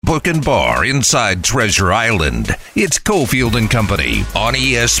Sportsbook and Bar inside Treasure Island. It's Cofield and Company on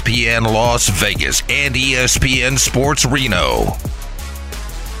ESPN Las Vegas and ESPN Sports Reno.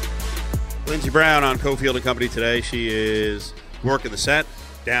 Lindsey Brown on Cofield and Company today. She is working the set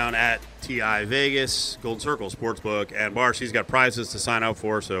down at TI Vegas, Golden Circle Sportsbook and Bar. She's got prizes to sign up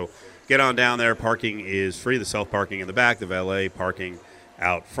for, so get on down there. Parking is free. The self-parking in the back, the valet parking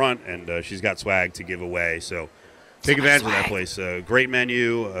out front, and she's got swag to give away. So take advantage of that place. Great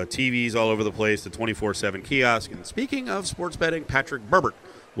menu, TVs all over the place, the 24/7 kiosk. And speaking of sports betting, Patrick Berbert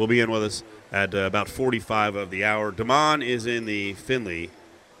will be in with us at about 45 of the hour. Damon is in the Findlay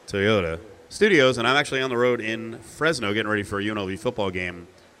Toyota studios, and I'm actually on the road in Fresno getting ready for a UNLV football game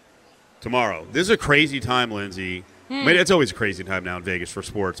tomorrow. This is a crazy time, Lindsay. I mean, it's always a crazy time now in Vegas for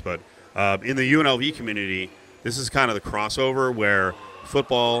sports, but in the UNLV community, this is kind of the crossover where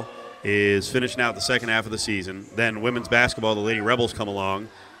football is finishing out the second half of the season. Then women's basketball, the Lady Rebels come along.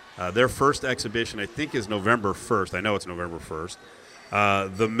 Their first exhibition, I think, is November 1st. I know it's November 1st.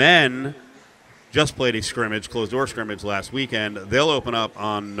 The men just played a scrimmage, closed-door scrimmage last weekend. They'll open up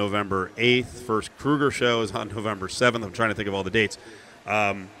on November 8th. First Kruger show is on November 7th. I'm trying to think of all the dates.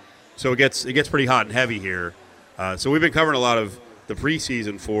 So it gets pretty hot and heavy here. So we've been covering a lot of the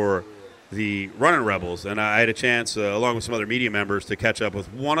preseason for the Runnin Rebels, and I had a chance, along with some other media members, to catch up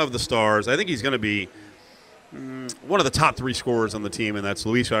with one of the stars. I think he's going to be one of the top three scorers on the team, and that's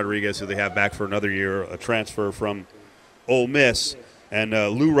Luis Rodriguez, who they have back for another year, a transfer from Ole Miss. And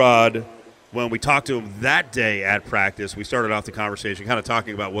Lou Rod, when we talked to him that day at practice, we started off the conversation kind of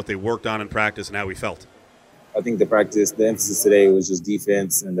talking about what they worked on in practice and how we felt. I think the emphasis today was just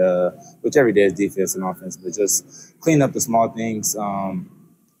defense, and which every day is defense and offense, but just clean up the small things,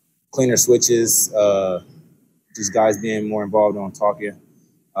 cleaner switches, just guys being more involved on talking,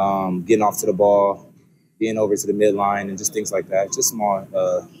 getting off to the ball, being over to the midline, and just things like that. Just small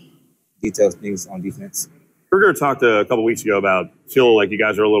detailed things on defense. Kruger talked a couple weeks ago about feeling like you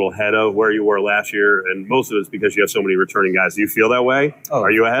guys are a little ahead of where you were last year, and most of it's because you have so many returning guys. Do you feel that way? Are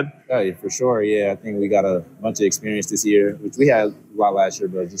you ahead? Yeah, for sure. Yeah, I think we got a bunch of experience this year, which we had a lot last year,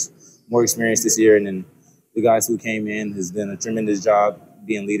 but just more experience this year. And then the guys who came in has done a tremendous job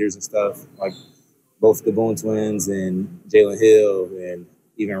being leaders and stuff, like both the Boone twins and Jalen Hill and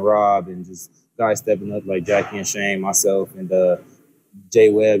even Rob, and just guys stepping up like Jackie and Shane, myself, and Jay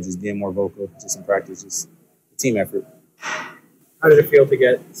Webb just being more vocal just in practice. Just team effort. How did it feel to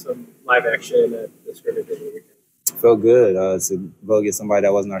get some live action at the scrimmage over the weekend? Felt good to go against somebody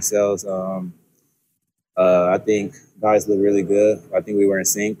that wasn't ourselves. I think guys look really good. I think we were in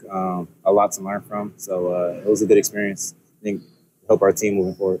sync. A lot to learn from. So it was a good experience. I think help our team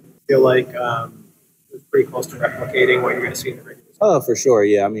moving forward. Feel like it was pretty close to replicating what you're going to see in the regular season. Oh, for sure.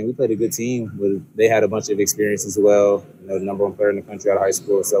 Yeah. I mean, we played a good team. They had a bunch of experience as well. You know, the number one player in the country out of high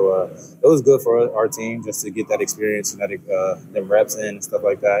school. So it was good for our team just to get that experience and that them reps in and stuff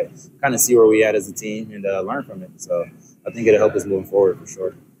like that. Kind of see where we at as a team and learn from it. So I think it'll help us moving forward for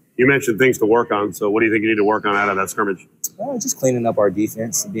sure. You mentioned things to work on. So what do you think you need to work on out of that scrimmage? Just cleaning up our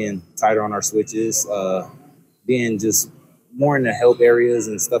defense, being tighter on our switches, being just more in the help areas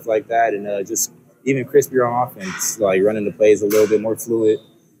and stuff like that, and just even crispier on offense, like running the plays a little bit more fluid,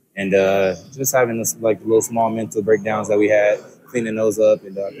 and just having this, like the little small mental breakdowns that we had, cleaning those up,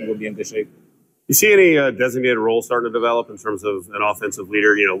 and I think we'll be in good shape. You see any designated roles starting to develop in terms of an offensive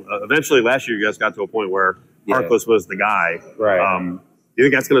leader? You know, eventually last year you guys got to a point where Harkless was the guy. Right. Do you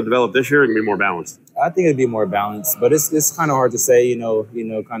think that's going to develop this year and be more balanced? I think it'd be more balanced, but it's kind of hard to say. You know,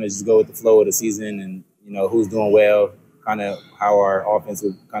 kind of just go with the flow of the season, and you know who's doing well, kind of how our offense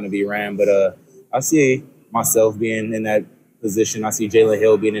would kind of be ran. But I see myself being in that position. I see Jalen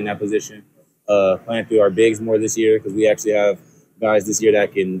Hill being in that position, playing through our bigs more this year because we actually have guys this year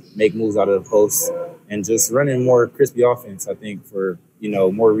that can make moves out of the post and just running more crispy offense, I think, for,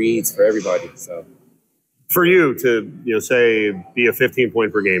 more reads for everybody. So for you to, say, be a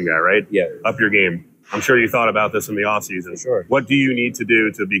 15-point per game guy, right? Yeah. Up your game. I'm sure you thought about this in the offseason. Sure. What do you need to do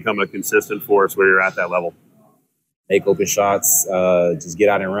to become a consistent force where you're at that level? Make open shots, just get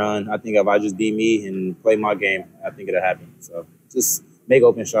out and run. I think if I just be me and play my game, I think it'll happen. So just make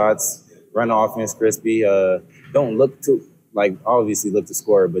open shots, run the offense crispy. Don't look to, obviously look to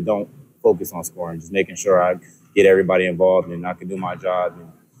score, but don't focus on scoring. Just making sure I get everybody involved and I can do my job.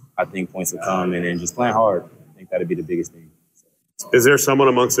 And I think points will come, and then just playing hard. I think that'd be the biggest thing. So. Is there someone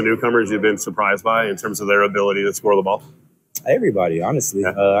amongst the newcomers you've been surprised by in terms of their ability to score the ball? Everybody, honestly.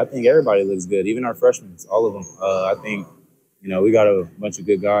 Yeah. I think everybody looks good, even our freshmen, all of them. I think, we got a bunch of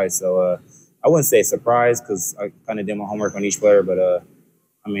good guys. So I wouldn't say surprised because I kind of did my homework on each player. But,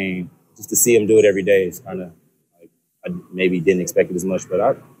 just to see them do it every day is kind of I maybe didn't expect it as much.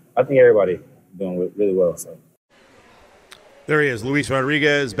 But I think everybody doing really well. So there he is, Luis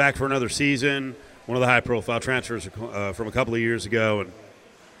Rodriguez, back for another season. One of the high-profile transfers from a couple of years ago,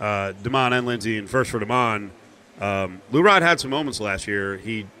 and Damon and Lindsay. And first for Damon, Lou Rod had some moments last year.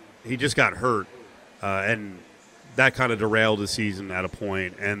 He just got hurt, and that kind of derailed his season at a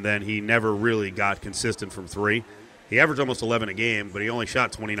point, and then he never really got consistent from three. He averaged almost 11 a game, but he only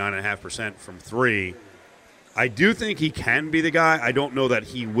shot 29.5% from three. I do think he can be the guy. I don't know that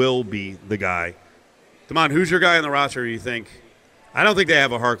he will be the guy. Damon, who's your guy on the roster you think? I don't think they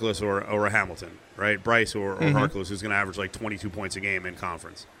have a Harkless or a Hamilton, right? Bryce or Harkless, who's going to average like 22 points a game in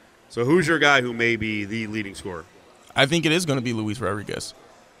conference. So who's your guy who may be the leading scorer? I think it is going to be Luis Rodriguez.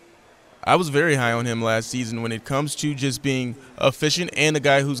 I was very high on him last season when it comes to just being efficient and a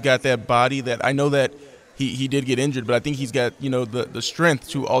guy who's got that body that I know that he did get injured, but I think he's got, the strength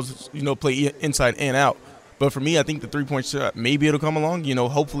to also, play inside and out. But for me, I think the three-point shot, maybe it'll come along,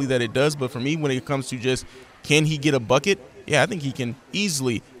 hopefully that it does. But for me, when it comes to just can he get a bucket, yeah, I think he can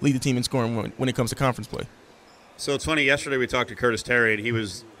easily lead the team in scoring when it comes to conference play. So it's funny, yesterday we talked to Curtis Terry, and he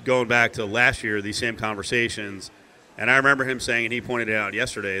was going back to last year, these same conversations. And I remember him saying, and he pointed it out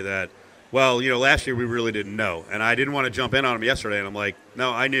yesterday, that, well, last year we really didn't know. And I didn't want to jump in on him yesterday. And I'm like,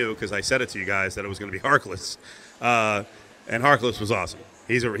 no, I knew because I said it to you guys that it was going to be Harkless. And Harkless was awesome.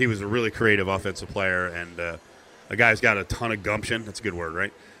 He was a really creative offensive player, and a guy's got a ton of gumption. That's a good word,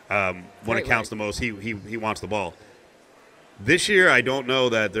 right? When it counts the most, he wants the ball. This year, I don't know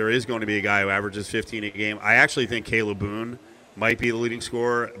that there is going to be a guy who averages 15 a game. I actually think Caleb Boone might be the leading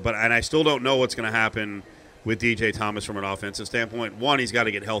scorer, and I still don't know what's going to happen with DJ Thomas from an offensive standpoint. One, he's got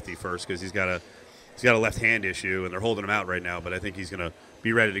to get healthy first because he's got a left hand issue, and they're holding him out right now. But I think he's going to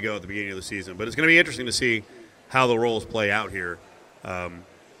be ready to go at the beginning of the season. But it's going to be interesting to see how the roles play out here.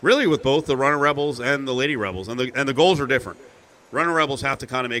 Really, with both the Runnin Rebels and the Lady Rebels, and the goals are different. Runnin Rebels have to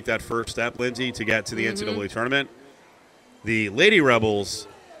kind of make that first step, Lindsay, to get to the NCAA tournament. The Lady Rebels,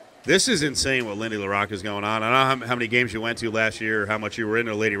 this is insane what Lindy LaRocque is going on. I don't know how many games you went to last year, how much you were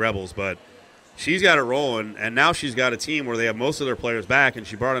into Lady Rebels, but she's got it rolling, and now she's got a team where they have most of their players back, and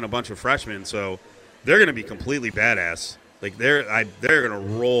she brought in a bunch of freshmen, so they're going to be completely badass. Like they're going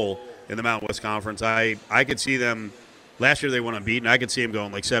to roll in the Mountain West Conference. I could see them. Last year they went unbeaten. I could see them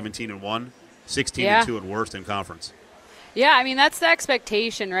going like 17-1, 16-2 at worst in conference. Yeah, I mean, that's the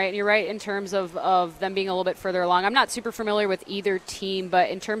expectation, right? And you're right in terms of them being a little bit further along. I'm not super familiar with either team,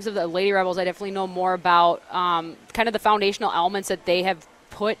 but in terms of the Lady Rebels, I definitely know more about kind of the foundational elements that they have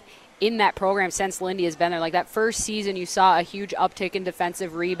put in that program since Lindy has been there. Like that first season, you saw a huge uptick in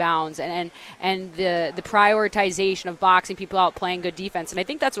defensive rebounds and the prioritization of boxing people out, playing good defense. And I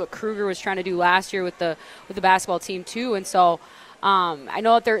think that's what Kruger was trying to do last year with the basketball team too. And so I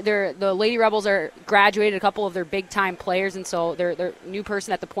know that the Lady Rebels are graduated a couple of their big-time players, and so they're new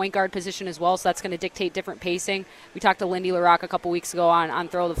person at the point guard position as well, so that's going to dictate different pacing. We talked to Lindy LaRocque a couple weeks ago on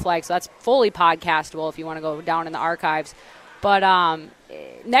Throw the Flag, so that's fully podcastable if you want to go down in the archives. But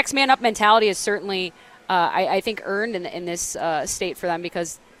next man up mentality is certainly, I think, earned in this state for them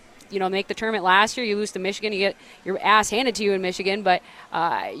because, make the tournament last year, you lose to Michigan, you get your ass handed to you in Michigan, but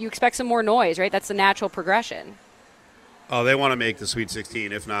you expect some more noise, right? That's the natural progression. Oh, they want to make the Sweet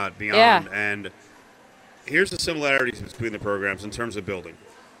 16, if not beyond. Yeah. And here's the similarities between the programs in terms of building.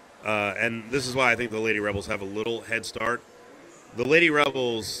 And this is why I think the Lady Rebels have a little head start. The Lady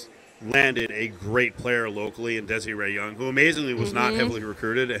Rebels landed a great player locally in Desiree Young, who amazingly was not heavily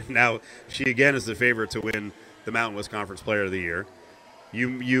recruited, and now she again is the favorite to win the Mountain West Conference Player of the Year.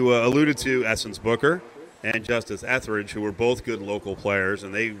 You alluded to Essence Booker and Justice Etheridge, who were both good local players,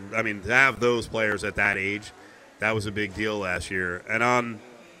 and to have those players at that age, that was a big deal last year. And on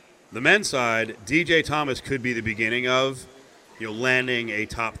the men's side, DJ Thomas could be the beginning of, landing a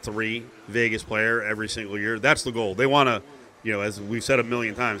top 3 Vegas player every single year. That's the goal. They want to, as we've said a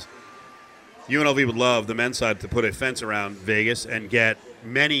million times, UNLV would love the men's side to put a fence around Vegas and get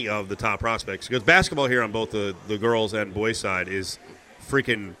many of the top prospects. Because basketball here on both the girls' and boys' side is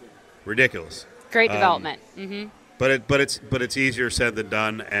freaking ridiculous. Great development. Mm-hmm. But it's easier said than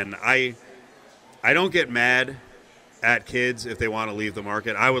done. And I don't get mad at kids if they want to leave the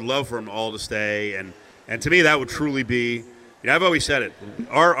market. I would love for them all to stay. And to me, that would truly be, I've always said it,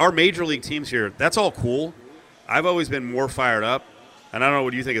 our major league teams here, that's all cool. I've always been more fired up. And I don't know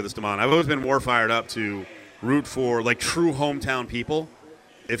what you think of this, Damon. I've always been more fired up to root for like true hometown people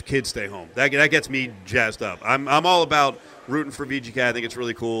if kids stay home. That gets me jazzed up. I'm all about rooting for VGK. I think it's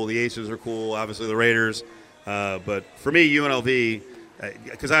really cool. The Aces are cool. Obviously the Raiders. But for me, UNLV,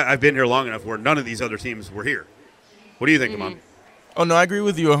 because I've been here long enough where none of these other teams were here. What do you think, Damon? Oh, no, I agree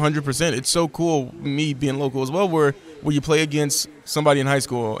with you 100%. It's so cool, me being local as well, where where you play against somebody in high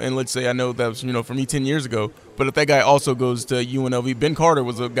school, and let's say I know that was, for me 10 years ago, but if that guy also goes to UNLV, Ben Carter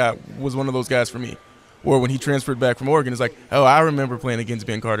was one of those guys for me. Or when he transferred back from Oregon, it's like, oh, I remember playing against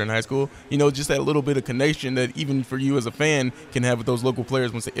Ben Carter in high school. Just that little bit of connection that even for you as a fan can have with those local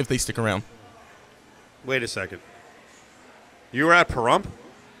players if they stick around. Wait a second. You were at Pahrump?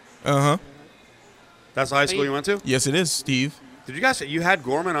 Uh-huh. That's the high school you went to? Yes, it is, Steve. Did you guys say you had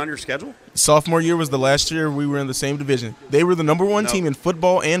Gorman on your schedule? Sophomore year was the last year we were in the same division. They were the number one team in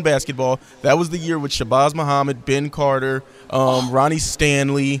football and basketball. That was the year with Shabazz Muhammad, Ben Carter, Ronnie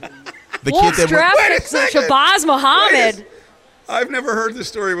Stanley. The Wolves kid that drafted Shabazz Muhammad. I've never heard this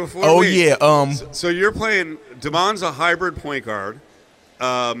story before. Oh, Wait. yeah. So you're playing – Damon's a hybrid point guard.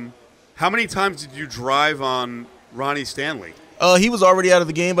 How many times did you drive on Ronnie Stanley? He was already out of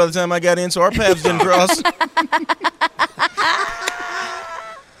the game by the time I got in, so our paths didn't cross.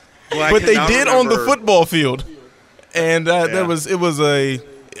 But they did on the football field. And I was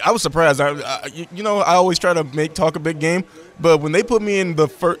surprised. I always try to talk a big game, but when they put me in the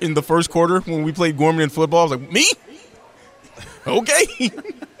first quarter when we played Gorman in football, I was like, me? Okay.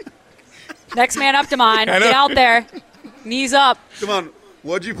 Next man up, Damon. Get out there. Knees up. Come on.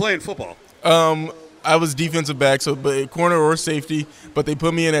 What'd you play in football? I was defensive back, so corner or safety, but they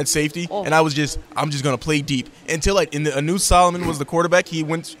put me in at safety, and I'm just going to play deep. Until Anu Solomon was the quarterback, he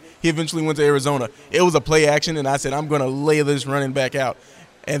eventually went to Arizona. It was a play action, and I said, I'm going to lay this running back out.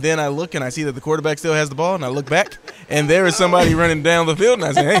 And then I look, and I see that the quarterback still has the ball, and I look back, and there is somebody running down the field, and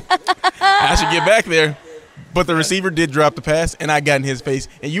I said, hey, I should get back there. But the receiver did drop the pass, and I got in his face.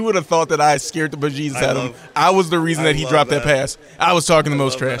 And you would have thought that I scared the bejesus out of him. I was the reason that he dropped that pass. I was talking the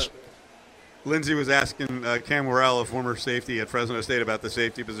most trash. Lindsay was asking Cam Worrell, a former safety at Fresno State, about the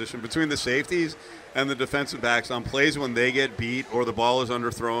safety position. Between the safeties and the defensive backs on plays when they get beat or the ball is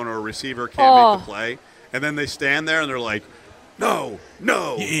underthrown or a receiver can't make the play, and then they stand there and they're like, no, and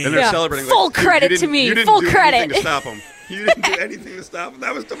they're celebrating. Full like, credit to me. You didn't Full do credit. anything to stop him. You didn't do anything to stop him.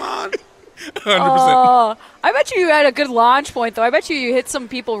 That was Damon. 100%. Oh, I bet you had a good launch point, though. I bet you hit some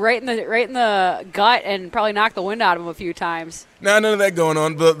people right in the gut and probably knocked the wind out of them a few times. No, none of that going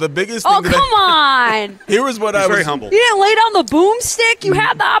on. The biggest thing. Oh, come on! Here was what He's I was very humble. You didn't lay down the boomstick. You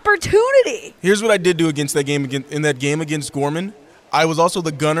had the opportunity. Here's what I did do in that game against Gorman. I was also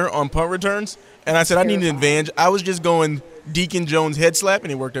the gunner on punt returns, and I said I need an advantage. I was just going Deacon Jones head slap,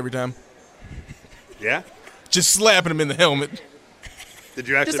 and it worked every time. Yeah? Just slapping him in the helmet. Did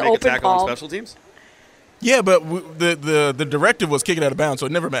you actually Just make a open tackle on palm. special teams? Yeah, but the directive was kick it out of bounds, so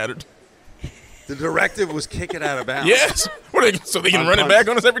it never mattered. The directive was kick it out of bounds. Yes. So they can On run it punts. back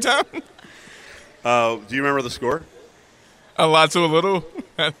on us every time? Do you remember the score? A lot to a little.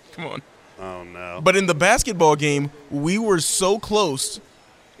 Come on. Oh, no. But in the basketball game, we were so close.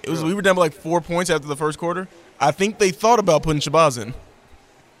 We were down by like 4 points after the first quarter. I think they thought about putting Shabazz in.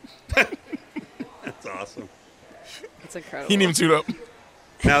 That's awesome. That's incredible. He didn't even suit up.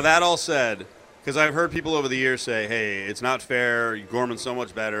 Now, that all said, because I've heard people over the years say, hey, it's not fair. Gorman's so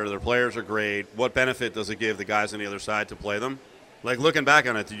much better. Their players are great. What benefit does it give the guys on the other side to play them? Like, looking back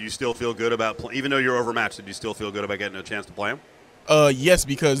on it, did you still feel good about even though you're overmatched, did you still feel good about getting a chance to play them? Yes,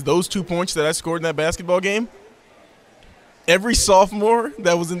 because those 2 points that I scored in that basketball game, every sophomore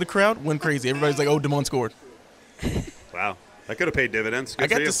that was in the crowd went crazy. Everybody's like, oh, Damon scored. Wow. That could have paid dividends.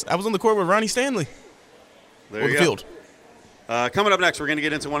 Good for you. I was on the court with Ronnie Stanley. There On you the go. field. Coming up next, we're going to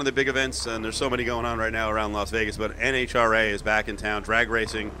get into one of the big events, and there's so many going on right now around Las Vegas, but NHRA is back in town, drag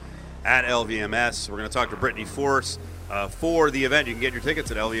racing at LVMS. We're going to talk to Brittany Force for the event. You can get your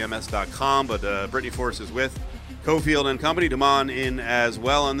tickets at lvms.com, but Brittany Force is with Cofield and Company. Damon in as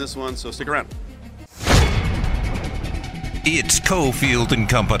well on this one, so stick around. It's Cofield and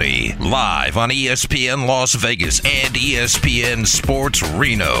Company, live on ESPN Las Vegas and ESPN Sports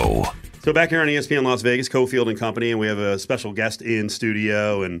Reno. So back here on ESPN Las Vegas, Cofield and Company, and we have a special guest in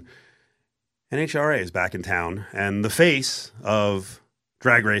studio, and NHRA is back in town, and the face of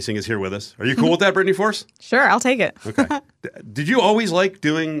drag racing is here with us. Are you cool with that, Brittany Force? Sure, I'll take it. Okay. Did you always like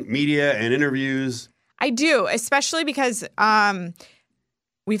doing media and interviews? I do, especially because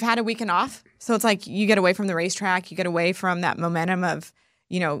we've had a weekend off. So it's like you get away from the racetrack, you get away from that momentum of,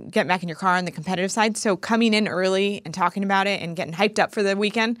 getting back in your car on the competitive side. So coming in early and talking about it and getting hyped up for the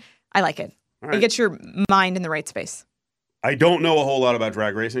weekend, I like it. Right. It gets your mind in the right space. I don't know a whole lot about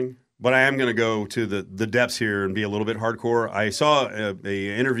drag racing, but I am going to go to the depths here and be a little bit hardcore. I saw a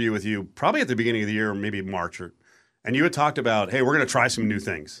interview with you probably at the beginning of the year, maybe March, and you had talked about, hey, we're going to try some new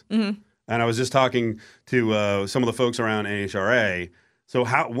things. Mm-hmm. And I was just talking to some of the folks around NHRA. So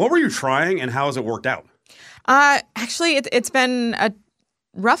what were you trying and how has it worked out? Actually, it's been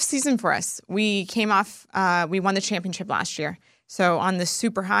rough season for us. We came off, we won the championship last year. So on the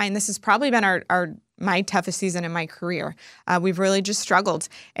super high, and this has probably been my toughest season in my career. We've really just struggled.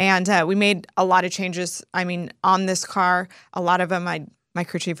 And we made a lot of changes. I mean, on this car, a lot of them, my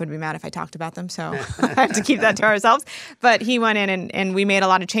crew chief would be mad if I talked about them. So I have to keep that to ourselves. But he went in and we made a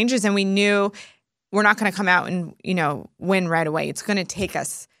lot of changes, and we knew we're not going to come out and, win right away. It's going to take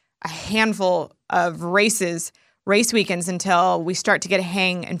us a handful of race weekends until we start to get a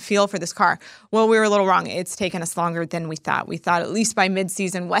hang and feel for this car. Well, we were a little wrong. It's taken us longer than we thought. We thought at least by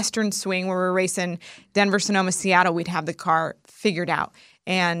midseason, Western Swing, where we're racing Denver, Sonoma, Seattle, we'd have the car figured out.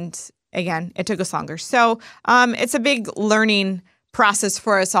 And again, it took us longer. So it's a big learning process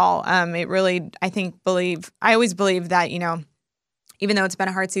for us all. It really, I always believe that, even though it's been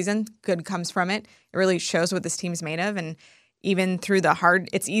a hard season, good comes from it. It really shows what this team's made of. And even through the hard,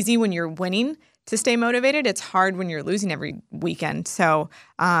 it's easy when you're winning to stay motivated. It's hard when you're losing every weekend. So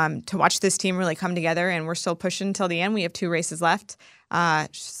to watch this team really come together, and we're still pushing until the end. We have 2 races left.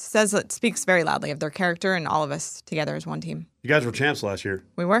 It speaks very loudly of their character and all of us together as one team. You guys were champs last year.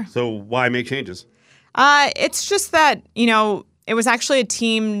 We were. So why make changes? It's just that, it was actually a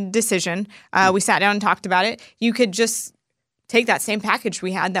team decision. We sat down and talked about it. You could just take that same package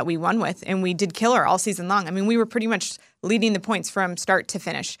we had that we won with, and we did killer all season long. I mean, we were pretty much leading the points from start to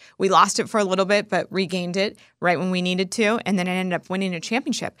finish. We lost it for a little bit, but regained it right when we needed to, and then it ended up winning a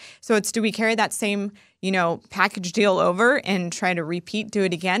championship. So do we carry that same, package deal over and try to do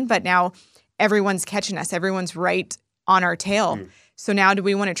it again? But now everyone's catching us. Everyone's right on our tail. So now do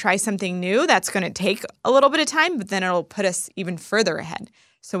we want to try something new that's going to take a little bit of time, but then it'll put us even further ahead?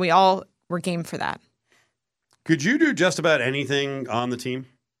 So we all were game for that. Could you do just about anything on the team?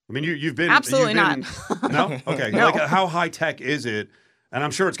 I mean, you've been absolutely not. No, okay. No. Like, how high tech is it? And I'm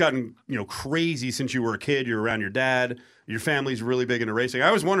sure it's gotten crazy since you were a kid. You're around your dad. Your family's really big into racing. I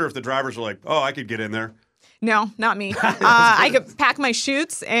always wonder if the drivers are like, "Oh, I could get in there." No, not me. I could pack my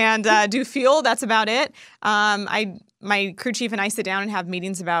chutes and do fuel. That's about it. My crew chief and I sit down and have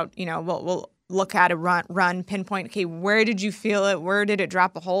meetings about we'll look at a run, pinpoint, okay, where did you feel it? Where did it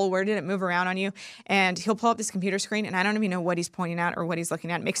drop a hole? Where did it move around on you? And he'll pull up this computer screen, and I don't even know what he's pointing at or what he's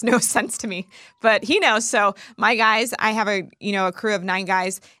looking at. It makes no sense to me, but he knows. So my guys, I have a crew of 9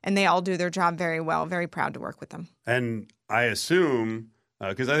 guys, and they all do their job very well. Very proud to work with them. And I assume,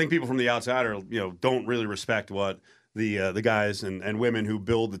 because I think people from the outside don't really respect what the guys and women who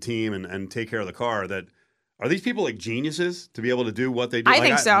build the team and take care of the car, that are these people like geniuses to be able to do what they do? I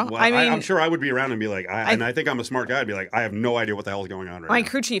think so. I'm sure I would be around and be like, I think I'm a smart guy. I'd be like, I have no idea what the hell is going on right now. My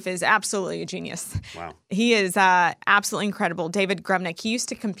crew chief is absolutely a genius. Wow. He is absolutely incredible. David Grubnick, he used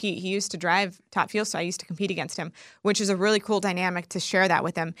to compete. He used to drive Top Fuel, so I used to compete against him, which is a really cool dynamic to share that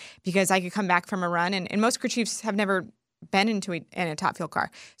with him, because I could come back from a run, and most crew chiefs have never been in a Top Fuel car.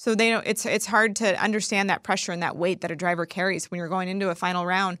 So they know it's hard to understand that pressure and that weight that a driver carries when you're going into a final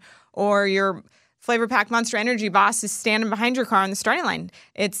round, or your Flavor Pack Monster Energy boss is standing behind your car on the starting line.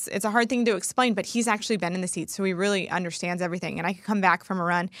 It's a hard thing to explain, but he's actually been in the seat, so he really understands everything. And I could come back from a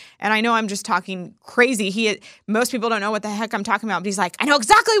run, and I know I'm just talking crazy. Most people don't know what the heck I'm talking about, but he's like, I know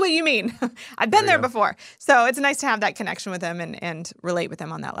exactly what you mean. I've been there before. So it's nice to have that connection with him and relate with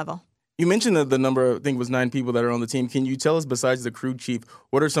him on that level. You mentioned the number, I think it was 9 people that are on the team. Can you tell us, besides the crew chief,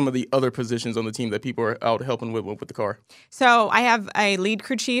 what are some of the other positions on the team that people are out helping with the car? So I have a lead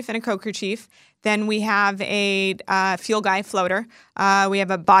crew chief and a co-crew chief. Then we have a fuel guy, floater. We have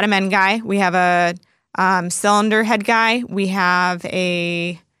a bottom end guy. We have a cylinder head guy. We have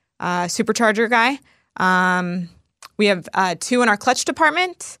a supercharger guy. We have 2 in our clutch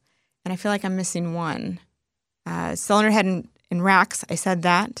department. And I feel like I'm missing 1. Cylinder head and racks. I said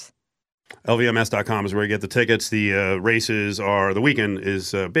that. LVMS.com is where you get the tickets. The the weekend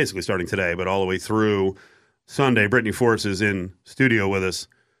is basically starting today, but all the way through Sunday. Brittany Force is in studio with us.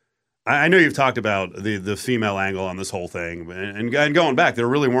 I know you've talked about the female angle on this whole thing, and going back, there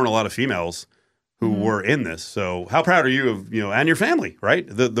really weren't a lot of females who were in this. So how proud are you of, and your family, right?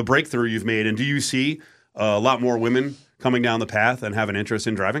 The breakthrough you've made, and do you see a lot more women coming down the path and have an interest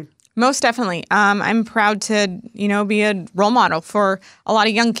in driving? Most definitely. I'm proud to, be a role model for a lot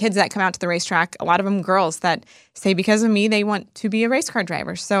of young kids that come out to the racetrack, a lot of them girls that say because of me, they want to be a race car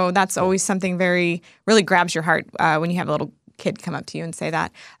driver. So that's always something really grabs your heart when you have a little kid come up to you and say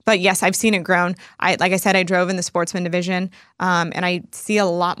that. But yes, I've seen it grown. Like I said, I drove in the sportsman division, and I see a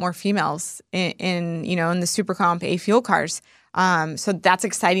lot more females in the Super Comp A fuel cars. So that's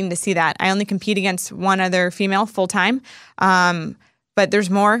exciting to see that. I only compete against one other female full time. But there's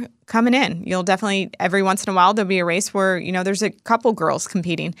more coming in. You'll definitely, every once in a while, there'll be a race where, there's a couple girls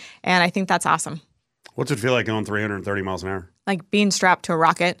competing. And I think that's awesome. What's it feel like going 330 miles an hour? like being strapped to a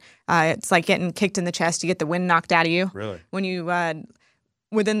rocket. It's like getting kicked in the chest. You get the wind knocked out of you. Really? When you,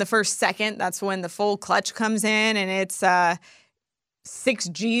 within the first second, that's when the full clutch comes in, and it's 6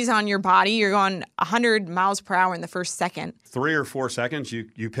 Gs on your body. You're going 100 miles per hour in the first second. 3 or 4 seconds,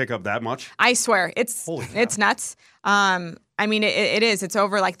 you pick up that much? I swear, it's nuts. I mean, it is. It's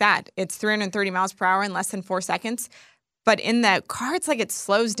over like that. It's 330 miles per hour in less than 4 seconds. But in the car, it's like it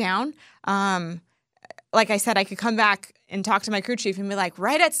slows down. Like I said, I could come back and talk to my crew chief and be like,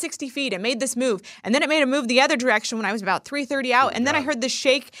 right at 60 feet, it made this move. And then it made a move the other direction when I was about 330 out. And then I heard this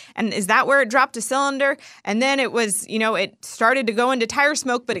shake. And is that where it dropped a cylinder? And then it was, it started to go into tire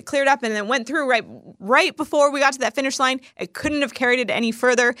smoke, but it cleared up and then went through right before we got to that finish line. It couldn't have carried it any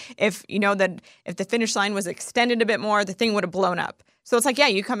further. If the finish line was extended a bit more, the thing would have blown up. So it's like, yeah,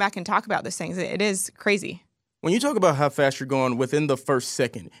 you come back and talk about these things. It is crazy. When you talk about how fast you're going within the first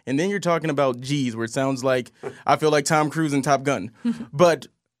second, and then you're talking about G's, where it sounds like I feel like Tom Cruise in Top Gun. But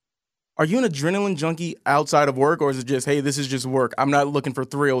are you an adrenaline junkie outside of work, or is it just, hey, this is just work? I'm not looking for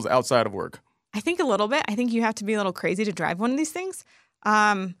thrills outside of work. I think a little bit. I think you have to be a little crazy to drive one of these things.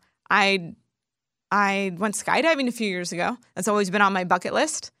 I went skydiving a few years ago. That's always been on my bucket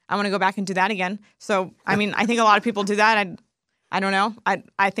list. I want to go back and do that again. So, I mean, I think a lot of people do that. I don't know.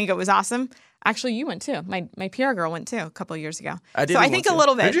 I think it was awesome. Actually, you went too. My PR girl went too a couple of years ago. I did. So I think a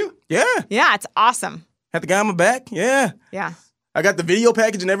little bit. Did you? Yeah. Yeah, it's awesome. Had the guy on my back? Yeah. Yeah. I got the video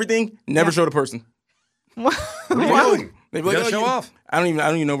package and everything. Never showed a person. What are you doing? They You gotta show off. I don't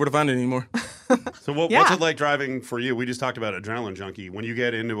even know where to find it anymore. So what's it like driving for you? We just talked about adrenaline junkie. When you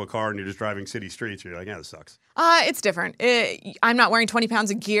get into a car and you're just driving city streets, you're like, yeah, this sucks. It's different. I'm not wearing 20 pounds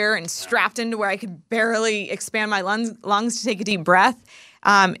of gear and strapped into where I could barely expand my lungs to take a deep breath.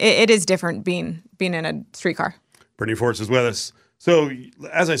 It is different being in a streetcar. Brittany Force is with us. So,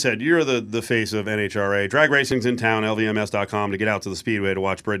 as I said, you're the face of NHRA. Drag racing's in town, lvms.com, to get out to the Speedway to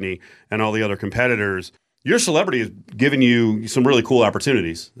watch Brittany and all the other competitors. Your celebrity has given you some really cool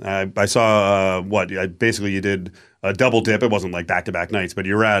opportunities. I saw, basically you did a double dip. It wasn't like back-to-back nights, but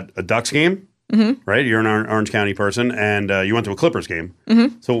you were at a Ducks game, right? You're an Orange County person, and you went to a Clippers game.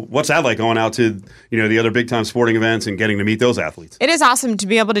 So what's that like, going out to the other big-time sporting events and getting to meet those athletes? It is awesome to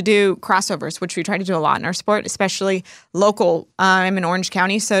be able to do crossovers, which we try to do a lot in our sport, especially local. I'm in Orange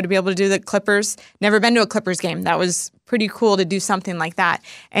County, so to be able to do the Clippers, never been to a Clippers game. That was pretty cool to do something like that.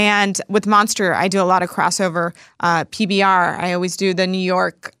 And with Monster, I do a lot of crossover PBR. I always do the New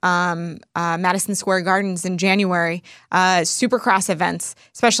York Madison Square Gardens in January, Supercross events,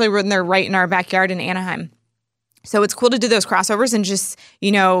 especially when they're right in our backyard in Anaheim. So it's cool to do those crossovers and just,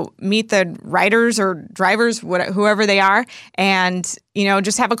 meet the riders or drivers, whoever they are, and,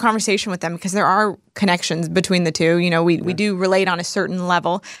 just have a conversation with them, because there are connections between the two. We do relate on a certain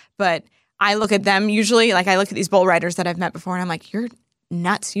level, but I look at them usually, like I look at these bull riders that I've met before, and I'm like, you're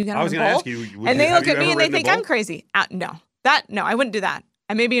nuts. You got on a bull? I was going to ask you. And they look at me and they think I'm crazy. No, I wouldn't do that.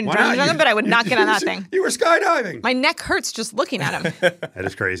 I may be in adrenaline, but I would not get on that thing. You were skydiving. My neck hurts just looking at him. That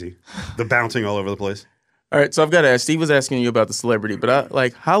is crazy. The bouncing all over the place. All right, so I've got to ask. Steve was asking you about the celebrity,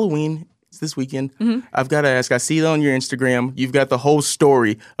 but Halloween is this weekend. I've got to ask. I see it on your Instagram. You've got the whole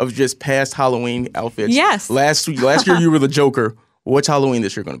story of just past Halloween outfits. Yes. Last year you were the Joker. What's Halloween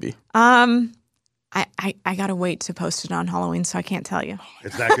this year going to be? I gotta wait to post it on Halloween, so I can't tell you.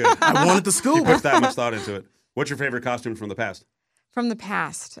 It's that good. I wanted the school. You put that much thought into it. What's your favorite costume from the past? From the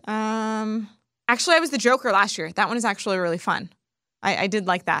past, actually, I was the Joker last year. That one is actually really fun. I did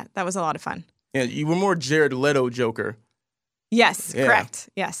like that. That was a lot of fun. Yeah, you were more Jared Leto Joker. Yes, correct.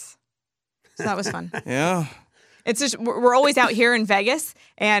 Yes, so that was fun. Yeah. It's just we're always out here in Vegas,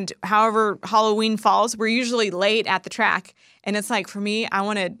 and however Halloween falls, we're usually late at the track, and it's like, for me, I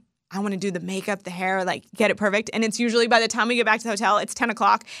want to do the makeup, the hair, like get it perfect. And it's usually by the time we get back to the hotel, it's 10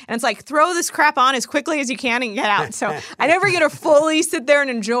 o'clock. And it's like, throw this crap on as quickly as you can and get out. So I never get to fully sit there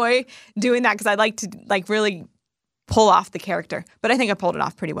and enjoy doing that, because I like to really pull off the character. But I think I pulled it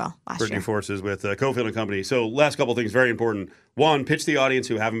off pretty well last Brittany year. Forces with Cofield and Company. So last couple things, very important. One, pitch the audience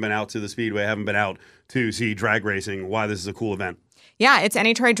who haven't been out to the Speedway, haven't been out to see drag racing, why this is a cool event. Yeah, it's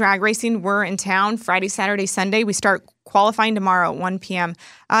NHRA Drag Racing. We're in town Friday, Saturday, Sunday. We start qualifying tomorrow at 1 p.m.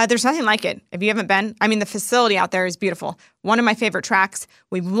 There's nothing like it. If you haven't been, the facility out there is beautiful. One of my favorite tracks.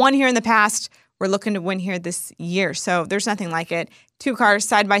 We've won here in the past. We're looking to win here this year. So there's nothing like it. 2 cars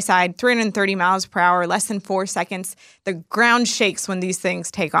side by side, 330 miles per hour, less than 4 seconds. The ground shakes when these things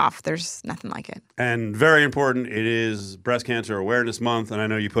take off. There's nothing like it. And very important, it is Breast Cancer Awareness Month. And I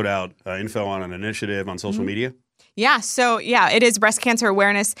know you put out info on an initiative on social media. Yeah, so it is breast cancer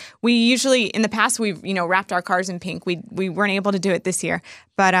awareness. We usually, in the past, we've wrapped our cars in pink. We weren't able to do it this year,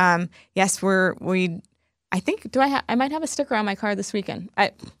 but yes, we I think I might have a sticker on my car this weekend.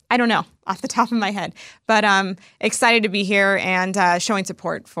 I don't know off the top of my head, but excited to be here and showing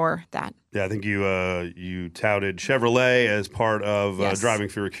support for that. Yeah, I think you touted Chevrolet as part of Driving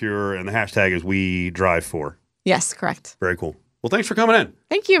for a Cure, and the hashtag is We Drive For. Yes, correct. Very cool. Well, thanks for coming in.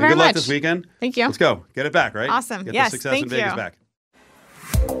 Thank you very good much. luck this weekend. Thank you. Let's go. Get it back, right? Awesome. Get Yes, the success thank in Vegas you. back.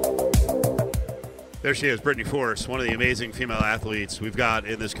 There she is, Brittany Force, one of the amazing female athletes we've got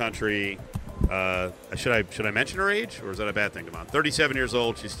in this country. Should I mention her age, or is that a bad thing, Damon? 37 years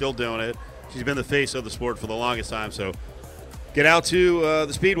old. She's still doing it. She's been the face of the sport for the longest time. So get out to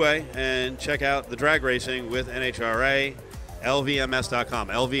the Speedway and check out the drag racing with NHRA. LVMS.com.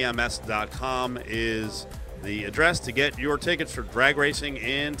 LVMS.com is the address to get your tickets for drag racing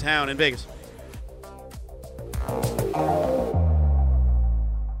in town in Vegas.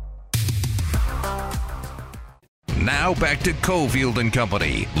 Now back to Cofield and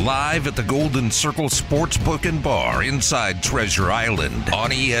Company, live at the Golden Circle Sportsbook and Bar inside Treasure Island on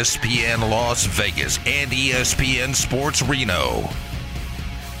ESPN Las Vegas and ESPN Sports Reno.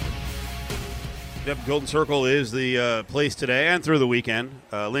 Yep, Golden Circle is the place today and through the weekend.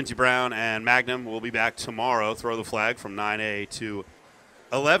 Lindsey Brown and Magnum will be back tomorrow. Throw the flag from 9A to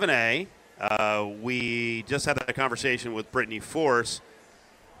 11A. We just had that conversation with Brittany Force.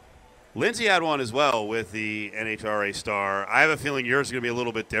 Lindsey had one as well with the NHRA star. I have a feeling yours is going to be a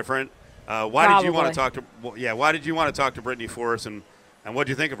little bit different. Why did you want to talk to? Why did you want to talk to Brittany Force, and what did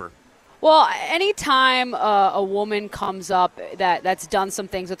you think of her? Well, anytime a woman comes up that's done some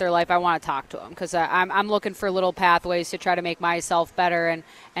things with their life, I want to talk to them because I'm looking for little pathways to try to make myself better,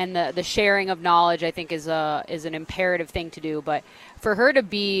 and the sharing of knowledge I think is an imperative thing to do. But for her to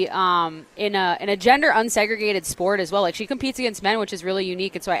be in a gender unsegregated sport as well, like she competes against men, which is really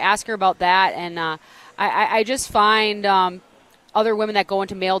unique, and so I ask her about that, and I just find other women that go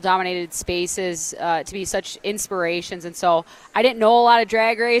into male-dominated spaces to be such inspirations. And so I didn't know a lot of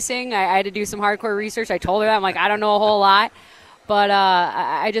drag racing. I had to do some hardcore research. I told her that. I'm like, I don't know a whole lot. But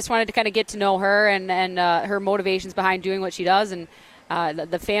I just wanted to kind of get to know her and her motivations behind doing what she does, and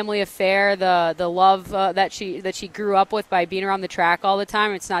the family affair, the love that she grew up with by being around the track all the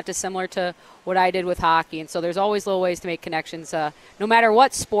time. It's not dissimilar to what I did with hockey. And so there's always little ways to make connections no matter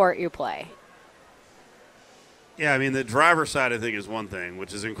what sport you play. Yeah, I mean, the driver's side, I think, is one thing,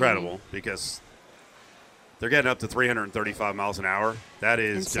 which is incredible because they're getting up to 335 miles an hour. That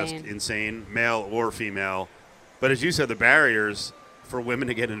is just insane, male or female. But as you said, the barriers for women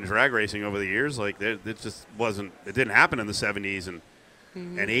to get into drag racing over the years, like, it just wasn't – it didn't happen in the 70s and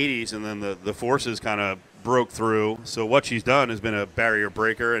 80s, and then the forces kind of broke through. So what she's done has been a barrier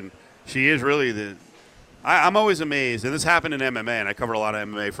breaker, and she is really I'm always amazed, and this happened in MMA, and I covered a lot of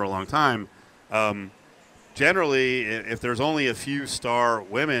MMA for a long time. Generally, if there's only a few star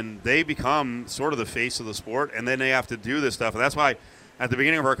women, they become sort of the face of the sport, and then they have to do this stuff. And that's why at the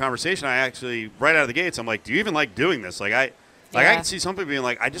beginning of our conversation, I actually, right out of the gates, I'm like, do you even like doing this? I can see some people being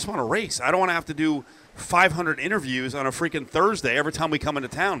like, I just want to race. I don't want to have to do 500 interviews on a freaking Thursday every time we come into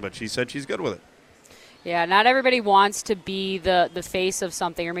town. But she said she's good with it. Yeah, not everybody wants to be the face of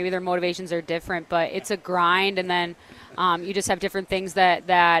something, or maybe their motivations are different, but it's a grind, and then you just have different things that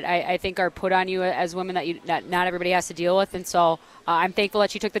I think are put on you as women that not everybody has to deal with. And so I'm thankful that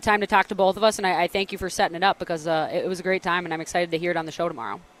she took the time to talk to both of us, and I thank you for setting it up because it was a great time, and I'm excited to hear it on the show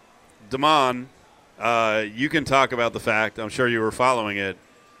tomorrow. Damon, you can talk about the fact, I'm sure you were following it,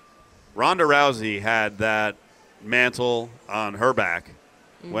 Ronda Rousey had that mantle on her back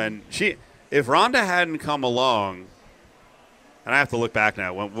when if Ronda hadn't come along, and I have to look back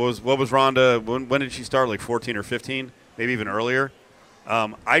now, what was Ronda, when did she start, like 14 or 15? Maybe even earlier.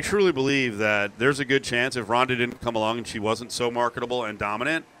 I truly believe that there's a good chance if Ronda didn't come along and she wasn't so marketable and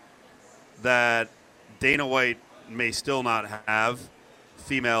dominant, that Dana White may still not have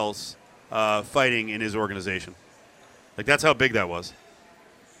females fighting in his organization. Like, that's how big that was.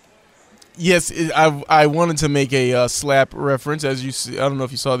 Yes, I wanted to make a slap reference. As you see, I don't know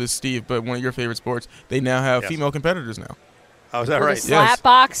if you saw this, Steve, but one of your favorite sports, they now have female competitors now. Oh, is that right? The slap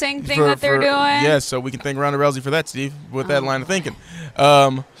boxing thing that they're doing? Yes, so we can thank Ronda Rousey for that, Steve, with that line of thinking.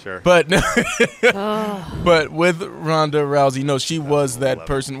 Sure. But but with Ronda Rousey, she was that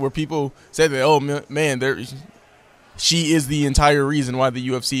person where people said that, oh, man, she is the entire reason why the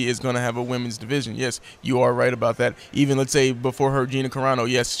UFC is going to have a women's division. Yes, you are right about that. Even, let's say, before her, Gina Carano,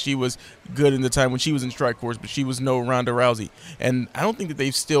 yes, she was good in the time when she was in Strikeforce, but she was no Ronda Rousey. And I don't think that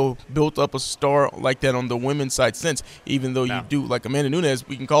they've still built up a star like that on the women's side since, even though you do, like Amanda Nunes,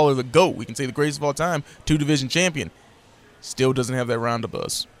 we can call her the GOAT. We can say the greatest of all time, 2-division champion. Still doesn't have that Ronda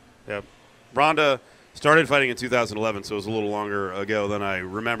buzz. Yep. Ronda started fighting in 2011, so it was a little longer ago than I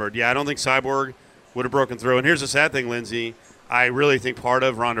remembered. Yeah, I don't think Cyborg would have broken through. And here's the sad thing, Lindsay. I really think part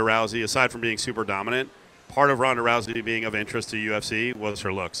of Ronda Rousey, aside from being super dominant, part of Ronda Rousey being of interest to UFC was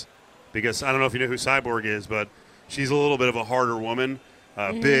her looks. Because I don't know if you know who Cyborg is, but she's a little bit of a harder woman.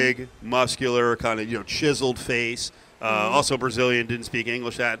 Big, muscular, kind of chiseled face. Also Brazilian, didn't speak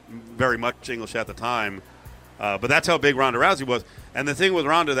very much English at the time. But that's how big Ronda Rousey was. And the thing with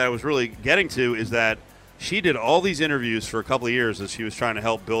Ronda that I was really getting to is that she did all these interviews for a couple of years as she was trying to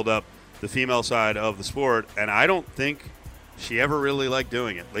help build up the female side of the sport. And I don't think she ever really liked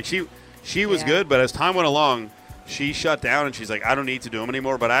doing it. Like she was good, but as time went along, she shut down and she's like, I don't need to do them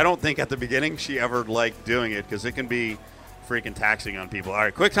anymore. But I don't think at the beginning she ever liked doing it because it can be freaking taxing on people. All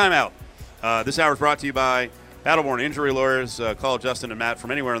right, quick timeout. This hour is brought to you by Battleborn Injury Lawyers. Call Justin and Matt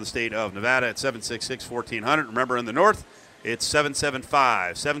from anywhere in the state of Nevada at 766-1400. Remember, in the north, it's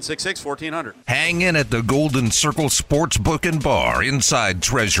 775-766-1400. Hang in at the Golden Circle Sportsbook and Bar inside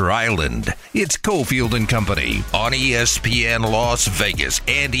Treasure Island. It's Cofield and Company on ESPN Las Vegas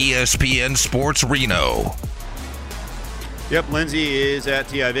and ESPN Sports Reno. Yep, Lindsay is at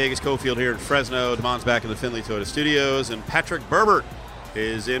TI Vegas, Cofield here in Fresno. Damon's back in the Findlay Toyota Studios, and Patrick Berbert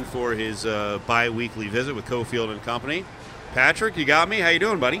is in for his bi-weekly visit with Cofield and Company. Patrick, you got me? How you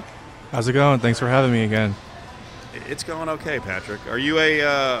doing, buddy? How's it going? Thanks for having me again. It's going okay, Patrick. Are you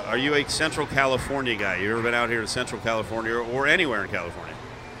a Central California guy? You ever been out here to Central California or anywhere in California?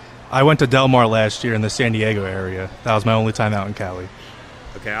 I went to Del Mar last year in the San Diego area. That was my only time out in Cali.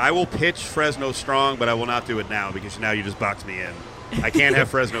 Okay, I will pitch Fresno strong, but I will not do it now because now you just boxed me in. I can't have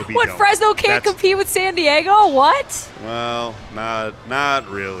Fresno beat Del Mar. Fresno can't compete with San Diego? What? Well, not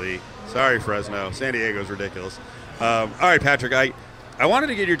really. Sorry, Fresno. San Diego's ridiculous. All right, Patrick, I wanted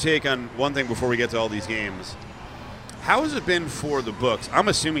to get your take on one thing before we get to all these games. How has it been for the books? I'm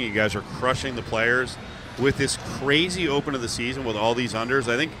assuming you guys are crushing the players with this crazy open of the season with all these unders.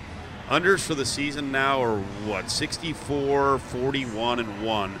 I think unders for the season now are, 64, 41, and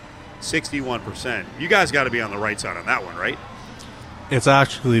 1, 61%. You guys got to be on the right side on that one, right? It's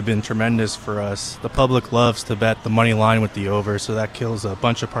actually been tremendous for us. The public loves to bet the money line with the over, so that kills a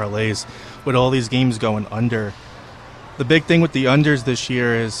bunch of parlays with all these games going under. The big thing with the unders this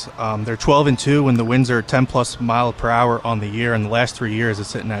year is they're 12-2 when the winds are 10-plus mile per hour on the year. In the last 3 years, it's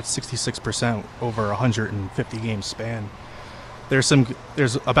sitting at 66% over a 150-game span. There's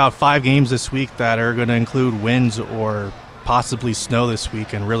about 5 games this week that are going to include winds or possibly snow this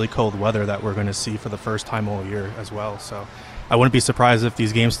week and really cold weather that we're going to see for the first time all year as well. So I wouldn't be surprised if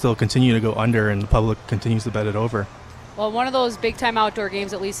these games still continue to go under and the public continues to bet it over. Well, one of those big-time outdoor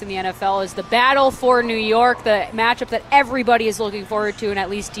games, at least in the NFL, is the Battle for New York, the matchup that everybody is looking forward to and at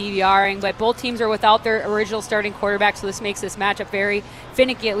least DVRing. But both teams are without their original starting quarterback, so this makes this matchup very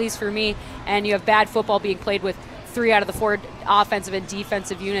finicky, at least for me. And you have bad football being played with 3 out of the 4 offensive and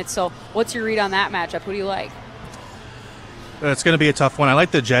defensive units. So what's your read on that matchup? Who do you like? It's going to be a tough one. I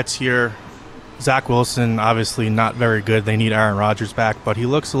like the Jets here. Zach Wilson, obviously not very good. They need Aaron Rodgers back, but he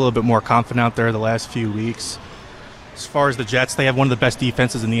looks a little bit more confident out there the last few weeks. As far as the Jets, they have one of the best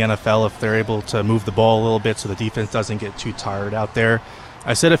defenses in the NFL if they're able to move the ball a little bit so the defense doesn't get too tired out there.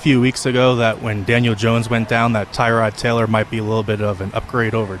 I said a few weeks ago that when Daniel Jones went down, that Tyrod Taylor might be a little bit of an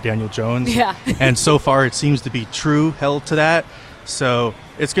upgrade over Daniel Jones. Yeah. And so far it seems to be true, held to that. So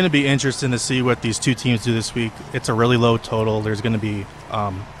it's going to be interesting to see what these two teams do this week. It's a really low total. There's going to be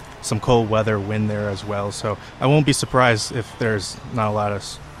some cold weather, wind there as well. So I won't be surprised if there's not a lot of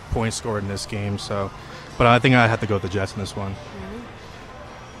points scored in this game. But I think I have to go with the Jets in this one.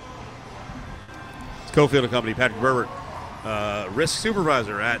 It's Cofield and Company. Patrick Berbert, risk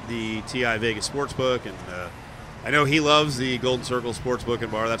supervisor at the TI Vegas Sportsbook. And I know he loves the Golden Circle Sportsbook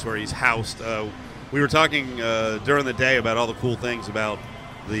and Bar. That's where he's housed. We were talking during the day about all the cool things about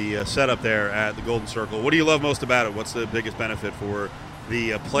the setup there at the Golden Circle. What do you love most about it? What's the biggest benefit for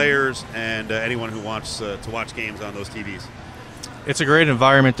the players and anyone who wants to watch games on those TVs? It's a great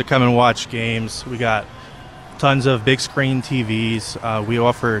environment to come and watch games. We got tons of big screen TVs. We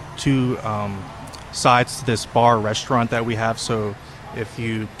offer 2 sides to this bar restaurant that we have. So if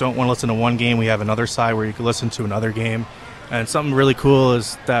you don't want to listen to one game, we have another side where you can listen to another game. And something really cool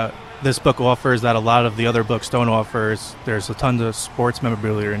is that this book offers that a lot of the other books don't offer. There's a ton of sports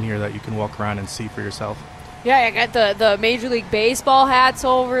memorabilia in here that you can walk around and see for yourself. Yeah, I got the Major League Baseball hats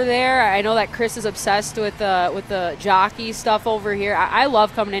over there. I know that Chris is obsessed with the jockey stuff over here. I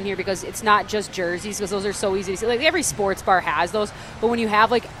love coming in here because it's not just jerseys, because those are so easy to see. Like every sports bar has those, but when you have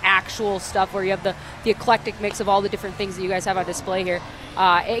like actual stuff where you have the eclectic mix of all the different things that you guys have on display here,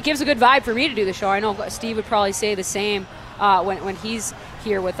 it gives a good vibe for me to do the show. I know Steve would probably say the same when he's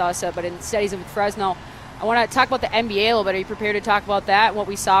here with us, but instead he's in Fresno. I want to talk about the NBA a little bit. Are you prepared to talk about that? What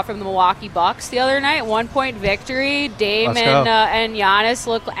we saw from the Milwaukee Bucks the other night? 1-point victory. Dame and Giannis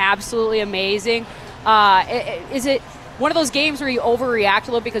look absolutely amazing. Is it one of those games where you overreact a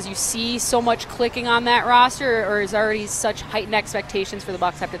little because you see so much clicking on that roster, or is already such heightened expectations for the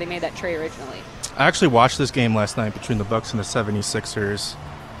Bucks after they made that trade originally? I actually watched this game last night between the Bucks and the 76ers.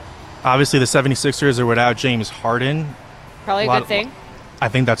 Obviously, the 76ers are without James Harden. Probably a good thing. I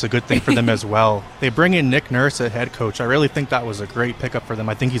think that's a good thing for them as well. They bring in Nick Nurse at head coach. I really think that was a great pickup for them.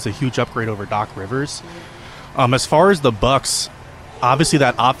 I think he's a huge upgrade over Doc Rivers. As far as the Bucks, obviously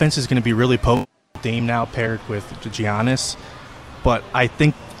that offense is going to be really potent. Dame now paired with Giannis, but I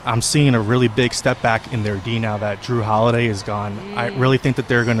think I'm seeing a really big step back in their D now that Drew Holiday is gone. I really think that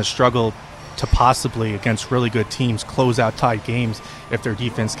they're going to struggle to possibly, against really good teams, close out tied games if their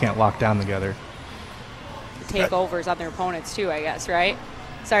defense can't lock down together. Takeovers on their opponents too, I guess, right?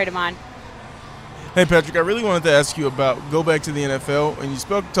 Sorry, Damon. Hey, Patrick, I really wanted to ask you about, go back to the NFL, and you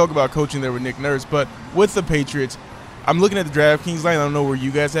talk about coaching there with Nick Nurse, but with the Patriots, I'm looking at the DraftKings line. I don't know where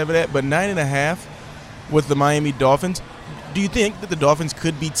you guys have it at, but 9.5 with the Miami Dolphins. Do you think that the Dolphins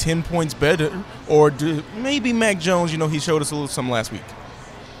could be 10 points better, or maybe Mac Jones, he showed us a little something last week?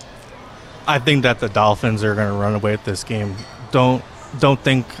 I think that the Dolphins are going to run away with this game. Don't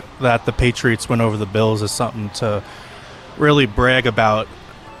think that the Patriots went over the Bills is something to really brag about.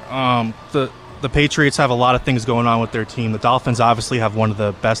 The Patriots have a lot of things going on with their team. The Dolphins obviously have one of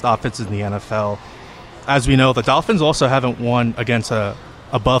the best offenses in the NFL. As we know, the Dolphins also haven't won against a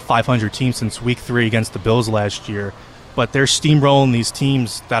above 500 team since Week 3 against the Bills last year, but they're steamrolling these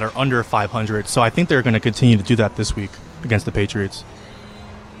teams that are under 500. So I think they're going to continue to do that this week against the Patriots.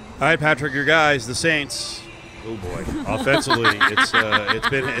 All right, Patrick, your guys, the Saints. Oh boy, offensively,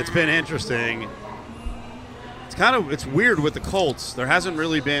 it's been interesting. It's weird with the Colts. There hasn't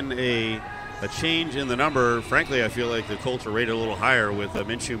really been a change in the number. Frankly, I feel like the Colts are rated a little higher with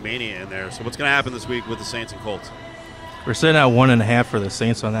Minshew Mania in there. So what's going to happen this week with the Saints and Colts? We're sitting at 1.5 for the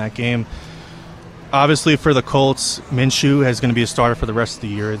Saints on that game. Obviously, for the Colts, Minshew is going to be a starter for the rest of the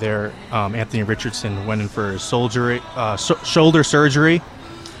year there. Anthony Richardson went in for shoulder surgery.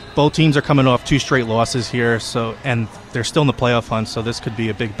 Both teams are coming off 2 straight losses here, and they're still in the playoff hunt, so this could be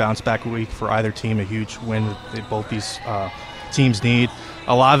a big bounce-back week for either team, a huge win that both these teams need.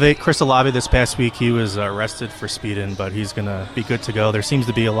 Chris Olave this past week, he was arrested for speeding, but he's going to be good to go. There seems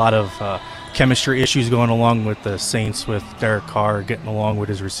to be a lot of chemistry issues going along with the Saints, with Derek Carr getting along with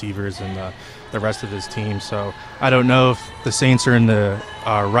his receivers and the rest of his team. So I don't know if the Saints are in the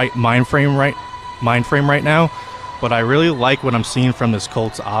right mind frame right now, but I really like what I'm seeing from this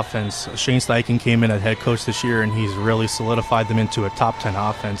Colts offense. Shane Steichen came in as head coach this year, and he's really solidified them into a top 10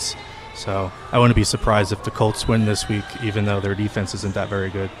 offense. So I wouldn't be surprised if the Colts win this week, even though their defense isn't that very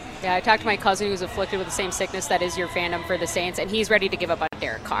good. Yeah, I talked to my cousin who's afflicted with the same sickness that is your fandom for the Saints, and he's ready to give up on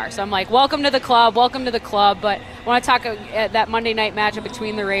Derek Carr. So I'm like, welcome to the club. But I want to talk that Monday night matchup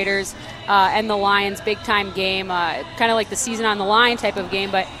between the Raiders and the Lions, big-time game, kind of like the season on the line type of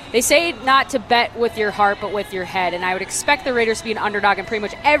game. But they say not to bet with your heart but with your head, and I would expect the Raiders to be an underdog in pretty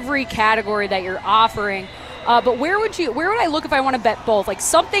much every category that you're offering. But where would I look if I want to bet both? Like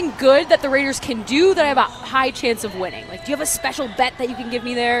something good that the Raiders can do that I have a high chance of winning. Like, do you have a special bet that you can give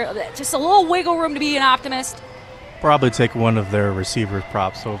me there? Just a little wiggle room to be an optimist? Probably take one of their receiver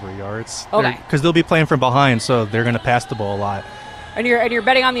props over yards. Okay. Because they'll be playing from behind, so they're going to pass the ball a lot. And you're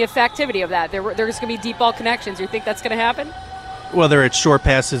betting on the effectivity of that. There's going to be deep ball connections. You think that's going to happen? Whether it's short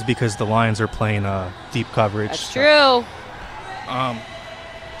passes because the Lions are playing deep coverage. That's true.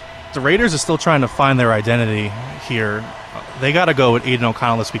 The Raiders are still trying to find their identity here. They got to go with Aiden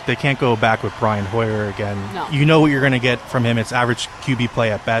O'Connell this week. They can't go back with Brian Hoyer again. No. You know what you're going to get from him. It's average QB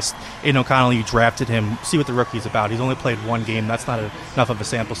play at best. Aiden O'Connell, you drafted him. See what the rookie's about. He's only played one game. That's not enough of a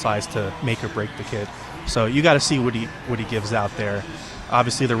sample size to make or break the kid. So you got to see what he gives out there.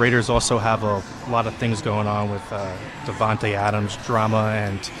 Obviously, the Raiders also have a lot of things going on with Devontae Adams drama,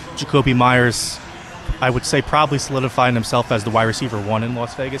 and Jacoby Myers, I would say, probably solidifying himself as the wide receiver 1 in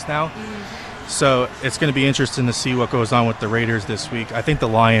Las Vegas now. So it's going to be interesting to see what goes on with the Raiders this week. I think the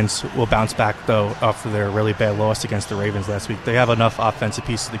Lions will bounce back, though, after their really bad loss against the Ravens last week. They have enough offensive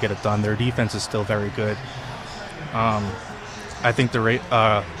pieces to get it done. Their defense is still very good. I think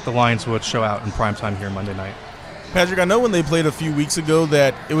the Lions would show out in primetime here Monday night. Patrick, I know when they played a few weeks ago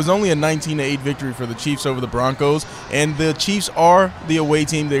that it was only a 19-8 victory for the Chiefs over the Broncos, and the Chiefs are the away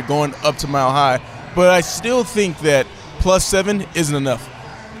team. They're going up to Mile High. But I still think that +7 isn't enough.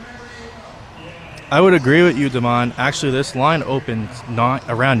 I would agree with you, Damon. Actually, this line opened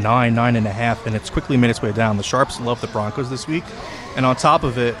around 9.5, and it's quickly made its way down. The Sharps love the Broncos this week. And on top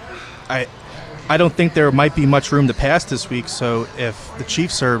of it, I don't think there might be much room to pass this week. So if the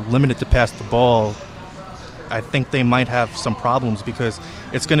Chiefs are limited to pass the ball, I think they might have some problems because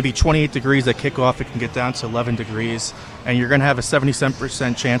it's going to be 28 degrees at kickoff. It can get down to 11 degrees, and you're going to have a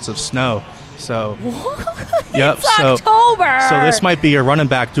 77% chance of snow. So, yep. It's October. So this might be a running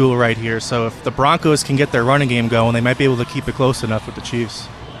back duel right here. So if the Broncos can get their running game going, they might be able to keep it close enough with the Chiefs.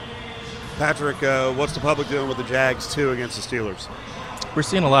 Patrick, what's the public doing with the Jags 2 against the Steelers? We're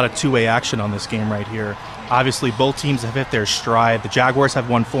seeing a lot of two-way action on this game right here. Obviously, both teams have hit their stride. The Jaguars have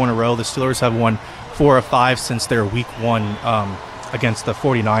won 4 in a row. The Steelers have won 4 of 5 since their week 1 against the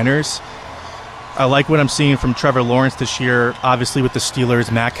 49ers. I like what I'm seeing from Trevor Lawrence this year. Obviously, with the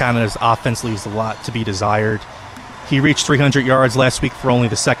Steelers, Matt Canada's offense leaves a lot to be desired. He reached 300 yards last week for only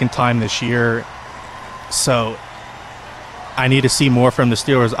the second time this year. So I need to see more from the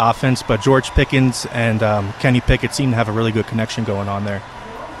Steelers' offense, but George Pickens and Kenny Pickett seem to have a really good connection going on there.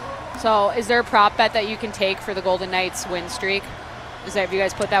 So is there a prop bet that you can take for the Golden Knights win streak? Have you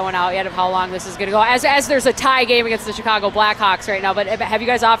guys put that one out yet of how long this is going to go? As there's a tie game against the Chicago Blackhawks right now, but have you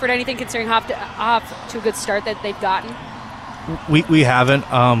guys offered anything considering off to a good start that they've gotten? We haven't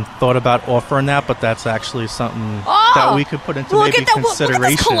thought about offering that, but that's actually something that we could put into maybe consideration.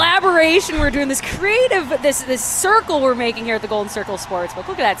 Look at this collaboration we're doing, this creative, this circle we're making here at the Golden Circle Sportsbook.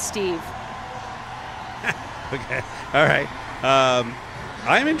 Look at that, Steve. Okay, all right.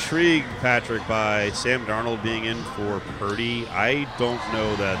 I'm intrigued, Patrick, by Sam Darnold being in for Purdy. I don't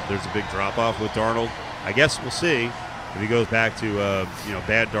know that there's a big drop-off with Darnold. I guess we'll see if he goes back to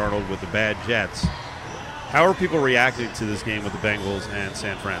bad Darnold with the bad Jets. How are people reacting to this game with the Bengals and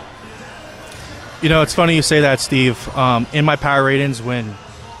San Fran? It's funny you say that, Steve. In my power ratings, when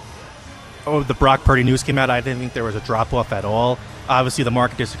the Brock Purdy news came out, I didn't think there was a drop-off at all. Obviously, the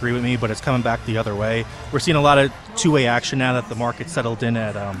market disagreed with me, but it's coming back the other way. We're seeing a lot of two-way action now that the market settled in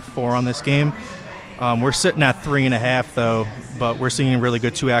at 4 on this game. We're sitting at 3.5, though, but we're seeing really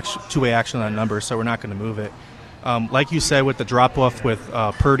good two-way action on that number, so we're not going to move it. Like you said, with the drop-off with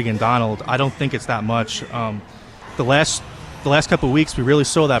Purdy and Donald, I don't think it's that much. The last couple of weeks, we really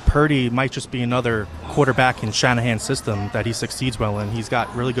saw that Purdy might just be another quarterback in Shanahan's system that he succeeds well in. He's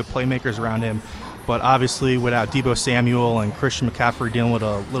got really good playmakers around him. But obviously, without Deebo Samuel and Christian McCaffrey dealing with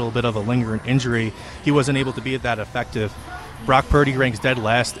a little bit of a lingering injury, he wasn't able to be that effective. Brock Purdy ranks dead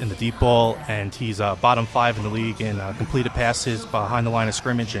last in the deep ball, and he's bottom 5 in the league in completed passes behind the line of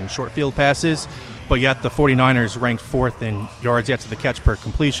scrimmage and short field passes. But yet the 49ers ranked 4th in yards yet to the catch per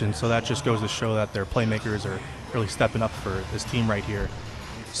completion, so that just goes to show that their playmakers are really stepping up for this team right here.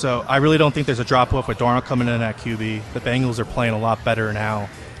 So I really don't think there's a drop-off with Darnold coming in at QB. The Bengals are playing a lot better now.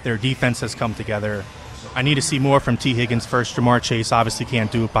 Their defense has come together. I need to see more from T. Higgins first. Jamar Chase obviously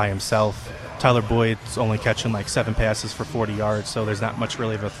can't do it by himself. Tyler Boyd's only catching like 7 passes for 40 yards, so there's not much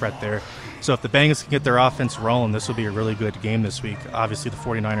really of a threat there. So if the Bengals can get their offense rolling, this will be a really good game this week. Obviously, the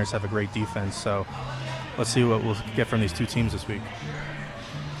 49ers have a great defense, so let's see what we'll get from these two teams this week.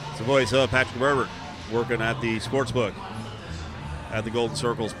 It's the voice of Patrick Berbert, working at the Sportsbook, at the Golden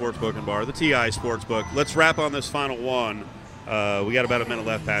Circle Sportsbook and Bar, the TI Sportsbook. Let's wrap on this final one. We got about a minute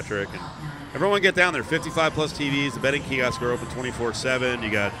left, Patrick. And everyone get down there. 55-plus TVs. The betting kiosks are open 24/7. You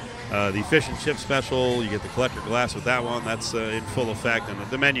got the fish and chip special. You get the collector glass with that one. That's in full effect. And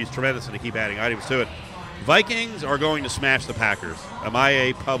the menu's tremendous, and they keep adding items to it. Vikings are going to smash the Packers. Am I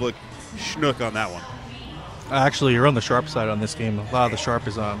a public schnook on that one? Actually, you're on the sharp side on this game. A lot of the sharp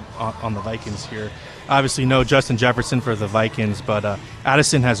is on the Vikings here. Obviously, no Justin Jefferson for the Vikings, but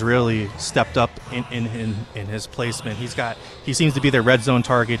Addison has really stepped up in his placement. He seems to be their red zone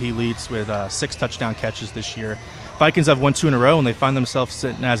target. He leads with 6 touchdown catches this year. Vikings have won 2 in a row, and they find themselves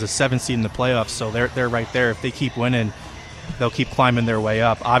sitting as a 7th seed in the playoffs. So they're right there. If they keep winning, they'll keep climbing their way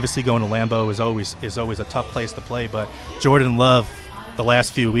up. Obviously, going to Lambeau is always a tough place to play. But Jordan Love, the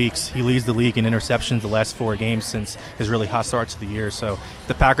last few weeks, he leads the league in interceptions the last 4 games since his really hot start to the year. So if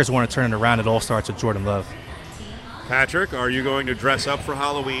the Packers want to turn it around, it all starts with Jordan Love. Patrick, are you going to dress up for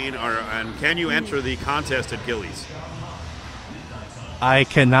Halloween, and can you enter the contest at Gillies? I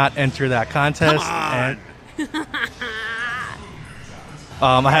cannot enter that contest. Come on.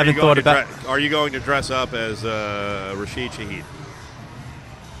 I haven't thought about. Are you going to dress up as Rashid Shaheed?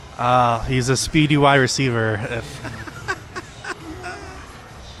 He's a speedy wide receiver.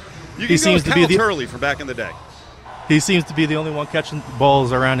 You can go with Kyle Turley from back in the day. He seems to be the only one catching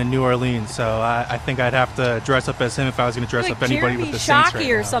balls around in New Orleans, so I think I'd have to dress up as him if I was going to dress up anybody with the Saints right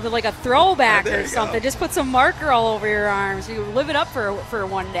now. Or something, like a throwback or something. Go. Just put some marker all over your arms. You live it up for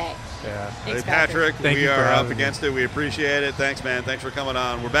one day. Yeah. Thanks, Patrick, we are up against it. We appreciate it. Thanks, man. Thanks for coming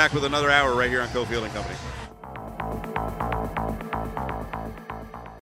on. We're back with another hour right here on Cofield & Company.